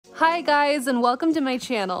Hi guys, and welcome to my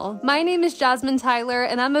channel. My name is Jasmine Tyler,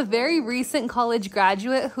 and I'm a very recent college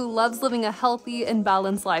graduate who loves living a healthy and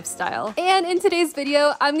balanced lifestyle. And in today's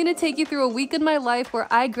video, I'm gonna take you through a week in my life where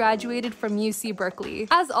I graduated from UC Berkeley.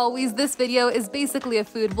 As always, this video is basically a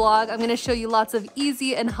food vlog. I'm gonna show you lots of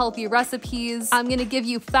easy and healthy recipes. I'm gonna give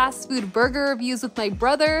you fast food burger reviews with my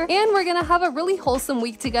brother, and we're gonna have a really wholesome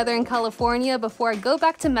week together in California before I go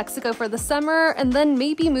back to Mexico for the summer and then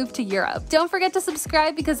maybe move to Europe. Don't forget to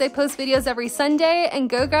subscribe because I post videos every Sunday, and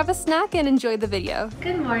go grab a snack and enjoy the video.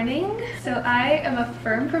 Good morning. So I am a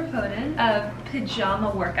firm proponent of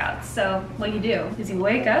pajama workouts. So what you do is you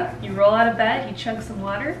wake up, you roll out of bed, you chug some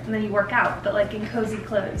water, and then you work out, but like in cozy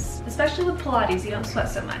clothes. Especially with Pilates, you don't sweat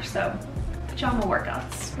so much, so pajama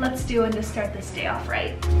workouts. Let's do one to start this day off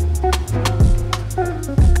right.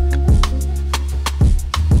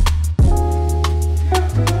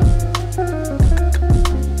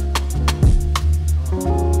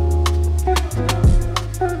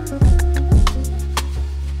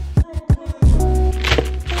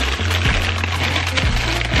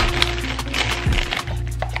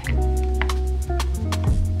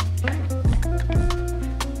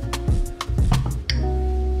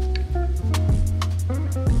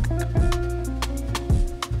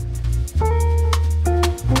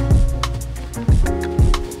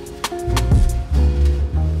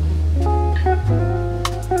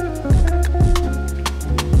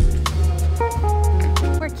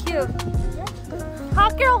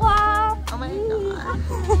 Hot girl walk! Oh my god.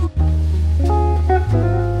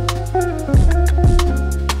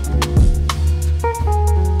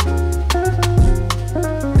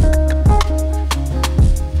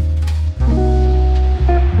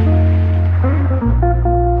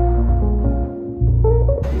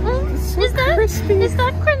 Is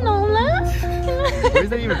that granola? Where's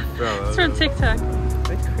that even from? It's from TikTok.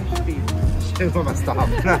 It's crispy. Shit, I'm gonna stop.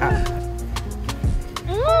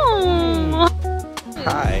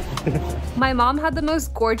 Hi. My mom had the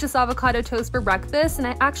most gorgeous avocado toast for breakfast, and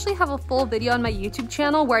I actually have a full video on my YouTube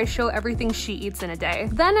channel where I show everything she eats in a day.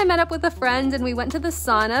 Then I met up with a friend and we went to the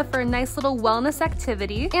sauna for a nice little wellness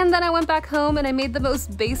activity. And then I went back home and I made the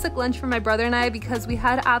most basic lunch for my brother and I because we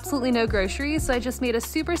had absolutely no groceries, so I just made a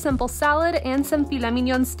super simple salad and some filet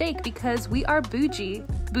mignon steak because we are bougie.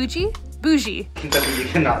 Bougie? Bougie. You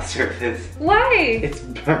cannot serve this. Why? It's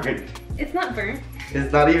burnt. It's not burnt.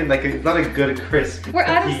 It's not even like it's not a good crisp. We're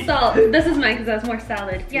out of salt. This is mine because that's more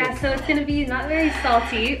salad. Yeah, so it's gonna be not very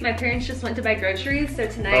salty. My parents just went to buy groceries, so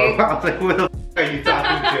tonight. Oh, I was like, who the f are you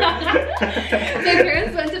talking to? My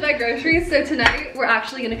parents went to buy groceries, so tonight we're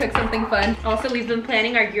actually gonna cook something fun. Also, we've been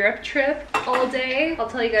planning our Europe trip all day. I'll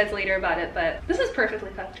tell you guys later about it, but this is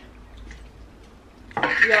perfectly cooked.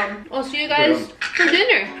 Yum. I'll see you guys for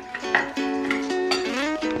dinner.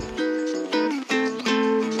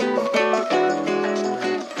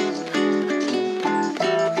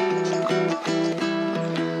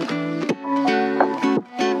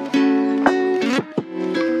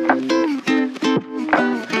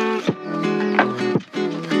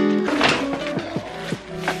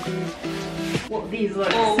 These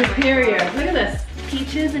look superior. Look at this.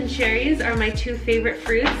 Peaches and cherries are my two favorite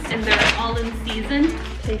fruits, and they're all in season.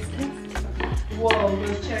 Taste test. Whoa,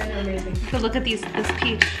 those cherries are amazing. So look at this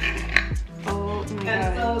peach. Oh my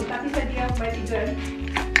god. So Kathy's idea might be good.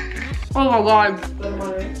 Oh my god. But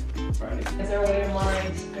moderate. Is there a way to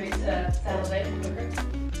moderate straight to salivate quicker?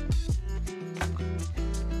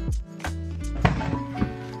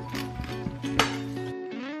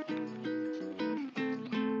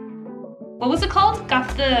 What was it called?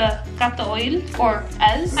 Got the oil or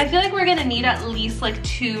ez? I feel like we're gonna need at least like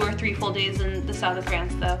 2 or 3 full days in the south of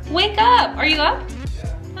France though. Wake up! Are you up?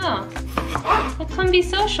 Yeah. Oh. Well, come be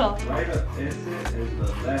social.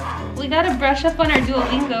 We gotta brush up on our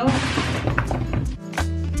Duolingo.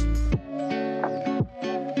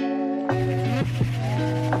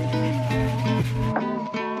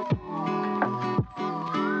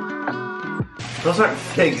 Those aren't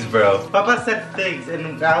figs, bro. Papa said figs,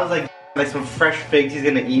 and I was like some fresh figs he's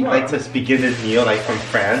gonna eat like to begin his meal, like from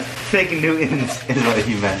France. Fig Newtons is what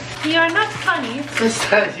he meant. You are not funny. He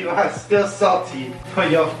said you are still salty for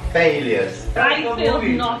your failures. I feel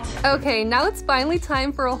not. Okay, now it's finally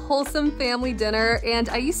time for a wholesome family dinner, and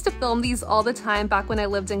I used to film these all the time back when I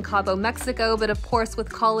lived in Cabo, Mexico, but of course with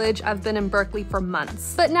college, I've been in Berkeley for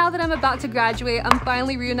months. But now that I'm about to graduate, I'm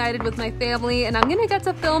finally reunited with my family, and I'm gonna get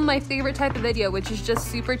to film my favorite type of video, which is just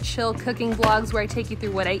super chill cooking vlogs where I take you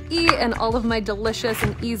through what I eat and all of my delicious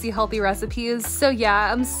and easy healthy recipes. So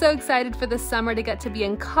yeah, I'm so excited for this summer to get to be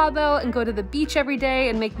in Cabo and go to the beach every day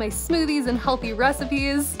and make my smoothies and healthy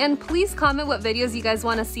recipes. And please comment what videos you guys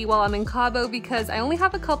want to see while I'm in Cabo, because I only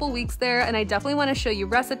have a couple weeks there and I definitely want to show you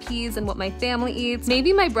recipes and what my family eats.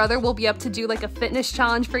 Maybe my brother will be up to do like a fitness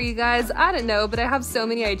challenge for you guys. I don't know, but I have so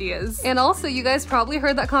many ideas. And also, you guys probably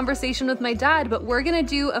heard that conversation with my dad, but we're gonna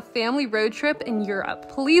do a family road trip in Europe.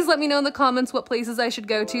 Please let me know in the comments what places I should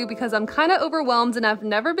go to, because I'm kind of overwhelmed and I've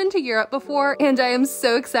never been to Europe before, and I am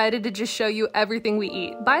so excited to just show you everything we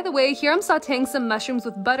eat. By the way, here I'm sauteing some mushrooms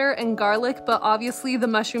with butter and garlic, but obviously the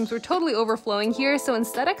mushrooms were totally overflowing here, so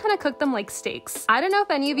instead I kind of cooked them like steaks. I don't know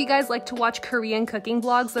if any of you guys like to watch Korean cooking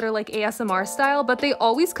vlogs that are like ASMR style, but they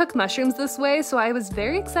always cook mushrooms this way, so I was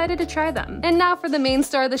very excited to try them. And now for the main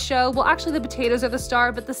star of the show. Well, actually the potatoes are the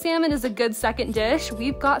star, but the salmon is a good second dish.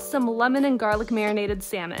 We've got some lemon and garlic marinated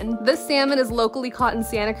salmon. This salmon is locally caught in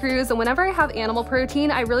Santa Cruz, and whenever I have animal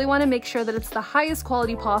protein, I really want to make sure that it's the highest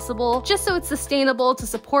quality possible, just so it's sustainable, to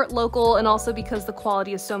support local, and also because the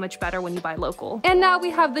quality is so much better when you buy local. And now we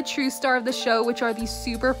have the true star of the show, which are these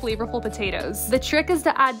super flavorful potatoes. The trick is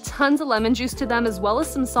to add tons of lemon juice to them, as well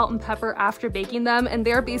as some salt and pepper after baking them, and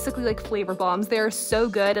they're basically like flavor bombs. They are so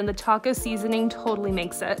good, and the taco seasoning totally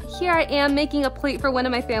makes it. Here I am making a plate for one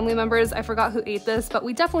of my family members. I forgot who ate this, but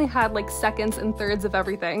we definitely had like seconds and thirds of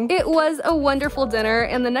everything. It was a wonderful dinner,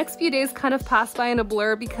 and the next few days kind of passed by in a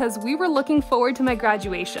blur because we were looking forward to my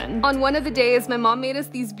graduation. On one of the days, my mom made us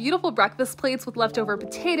these beautiful breakfast plates with leftover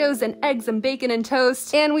potatoes and eggs and bacon and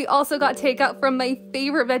toast, and we also got takeout from my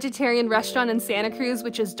favorite vegetarian restaurant in Santa Cruz,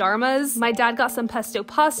 which is Dharma's. My dad got some pesto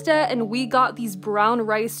pasta, and we got these brown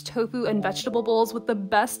rice, tofu, and vegetable bowls with the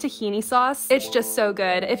best tahini sauce. It's just so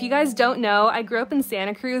good. If you guys don't know, I grew up in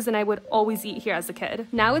Santa Cruz and I would always eat here as a kid.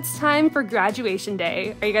 Now it's time for graduation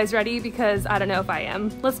day. Are you guys ready? Because I don't know if I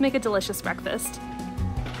am. Let's make a delicious breakfast.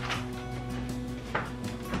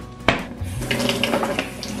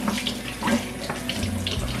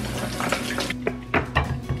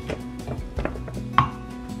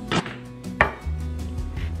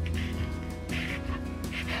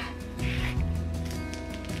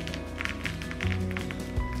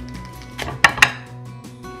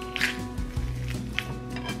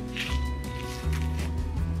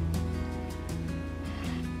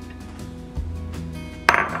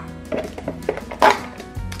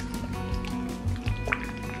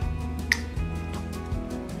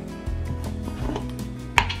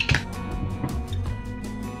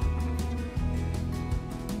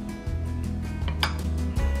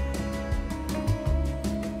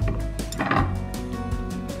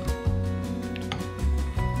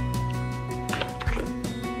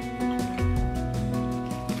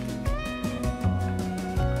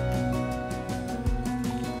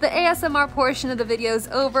 The ASMR portion of the video is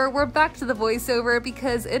over. We're back to the voiceover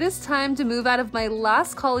because it is time to move out of my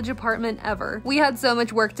last college apartment ever. We had so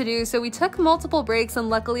much work to do, so we took multiple breaks, and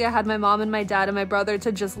luckily I had my mom and my dad and my brother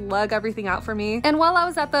to just lug everything out for me. And while I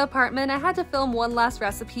was at the apartment, I had to film one last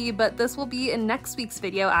recipe, but this will be in next week's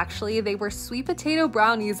video actually. They were sweet potato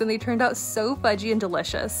brownies and they turned out so fudgy and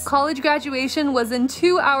delicious. College graduation was in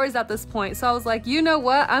 2 hours at this point, so I was like, you know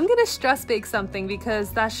what? I'm gonna stress bake something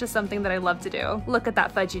because that's just something that I love to do. Look at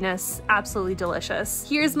that fudginess. Absolutely delicious.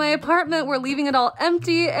 Here's my apartment. We're leaving it all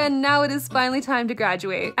empty, and now it is finally time to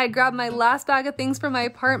graduate. I grabbed my last bag of things from my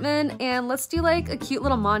apartment, and let's do like a cute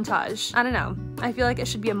little montage. I don't know. I feel like it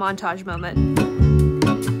should be a montage moment.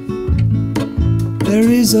 There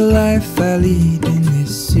is a life I lead in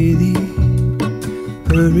this city,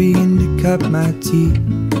 hurrying to cut my teeth.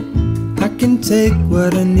 I can take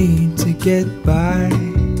what I need to get by.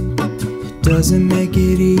 It doesn't make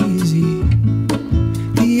it easy.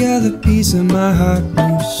 The other piece of my heart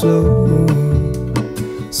moves slow,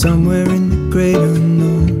 somewhere in the great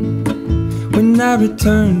unknown. When I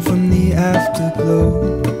return from the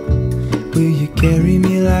afterglow, will you carry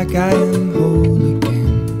me like I am whole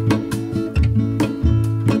again?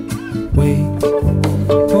 Wait,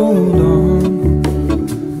 hold on,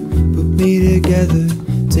 put me together,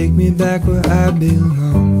 take me back where I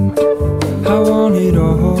belong. I want it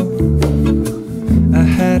all. I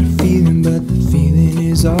had a feeling, but the feeling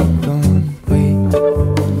is all gone. Wait,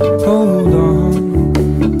 hold on,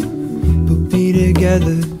 put me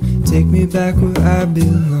together, take me back where I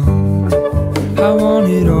belong. I want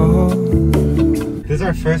it all. This is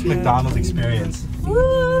our first McDonald's experience.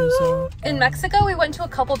 Woo! In Mexico, we went to a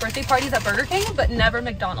couple birthday parties at Burger King, but never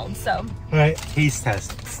McDonald's, so. Alright, taste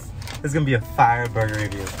test. This is gonna be a fire burger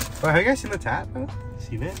review. Oh, have you guys seen the tap?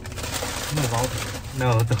 Seen it?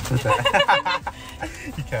 No, don't put that.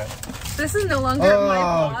 You can't. This is no longer my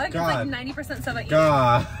vlog. God. It's like 90% stuff I eat.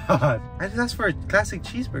 God. I think that's for a classic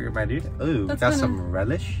cheeseburger, my dude. Ooh, that's some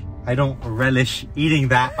relish. I don't relish eating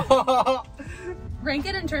that. Rank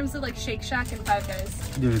it in terms of like Shake Shack and Five Guys.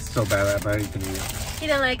 Dude, it's so bad, but I can eat it. He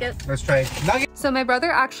didn't like it. Let's try nuggets. So my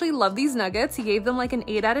brother actually loved these nuggets. He gave them like an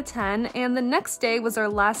 8 out of 10. And the next day was our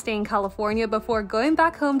last day in California before going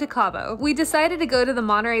back home to Cabo. We decided to go to the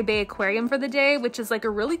Monterey Bay Aquarium for the day, which is like a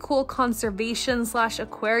really cool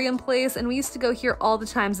conservation/aquarium place. And we used to go here all the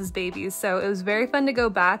times as babies. So it was very fun to go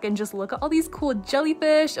back and just look at all these cool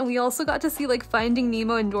jellyfish. And we also got to see like Finding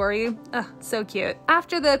Nemo and Dory. Ugh, so cute.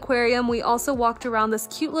 After the aquarium, we also walked around this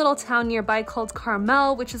cute little town nearby called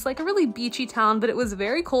Carmel, which is like a really beachy town, but it was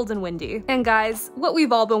very cold and windy. And guys, what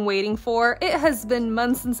we've all been waiting for. It has been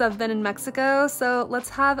months since I've been in Mexico, so let's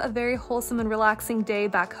have a very wholesome and relaxing day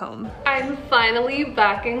back home. I'm finally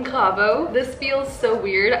back in Cabo. This feels so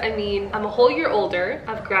weird. I mean, I'm a whole year older,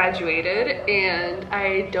 I've graduated, and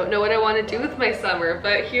I don't know what I want to do with my summer,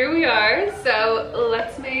 but here we are. So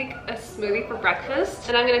let's make a smoothie for breakfast,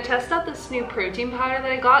 and I'm gonna test out this new protein powder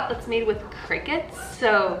that I got that's made with crickets.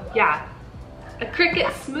 So yeah, a cricket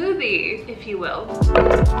smoothie, if you will.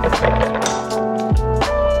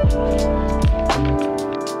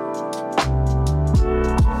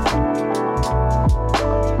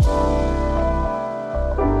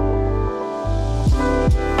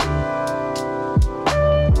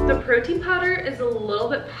 The protein powder is a little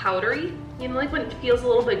bit powdery, you know, like when it feels a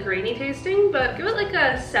little bit grainy tasting, but give it like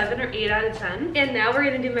a 7 or 8 out of 10. And now we're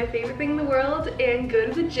gonna do my favorite thing in the world and go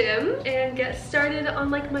to the gym and get started on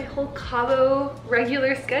like my whole Cabo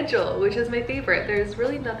regular schedule, which is my favorite. There's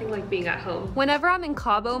really nothing like being at home. Whenever I'm in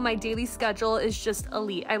Cabo, my daily schedule is just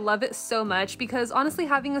elite. I love it so much because honestly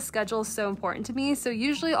having a schedule is so important to me. So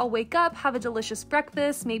usually I'll wake up, have a delicious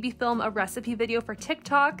breakfast, maybe film a recipe video for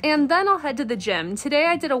TikTok, and then I'll head to the gym. Today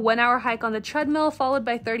I did a 1-hour hike on the treadmill followed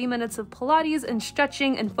by 30 minutes of Pilates and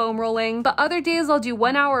stretching and foam rolling. But other days I'll do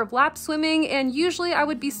 1 hour of lap swimming, and usually I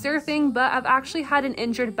would be surfing, but I've actually had an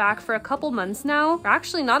injured back for a couple months now. Or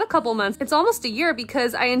actually not a couple months, it's almost a year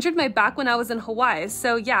because I injured my back when I was in Hawaii.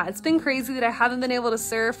 So yeah, it's been crazy that I haven't been able to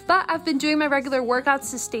surf, but I've been doing my regular workouts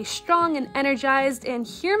to stay strong and energized, and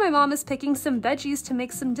here my mom is picking some veggies to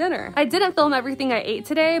make some dinner. I didn't film everything I ate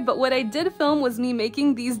today, but what I did film was me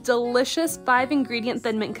making these delicious 5-ingredient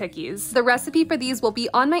Thin Mint cookies. The recipe for these will be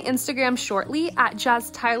on my Instagram shortly at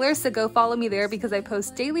JazzTyler, so go follow me there because I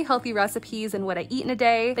post daily healthy recipes and what I eat in a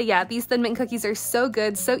day. But yeah, these Thin Mint cookies are so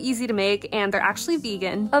good, so easy to make, and they're actually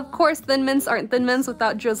vegan. Of course, Thin Mints aren't Thin Mints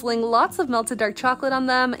without drizzling lots of melted dark chocolate on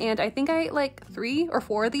them, and I think I ate like 3 or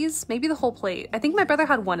 4 of these, maybe the whole plate. I think my brother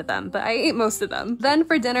had 1 of them, but I ate most of them. Then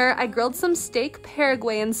for dinner, I grilled some steak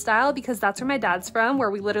Paraguayan style because that's where my dad's from,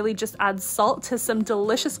 where we literally just add salt to some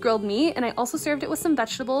delicious grilled meat, and I also served it with some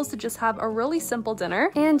vegetables to just have a really simple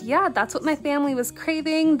dinner. And yeah, that's what my family was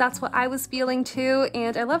craving, that's what I was feeling too,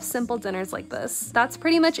 and I love simple dinners like this. That's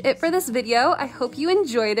pretty much it for this video. I hope you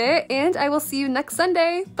enjoyed it, and I will see you next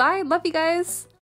Sunday. Bye, love you guys!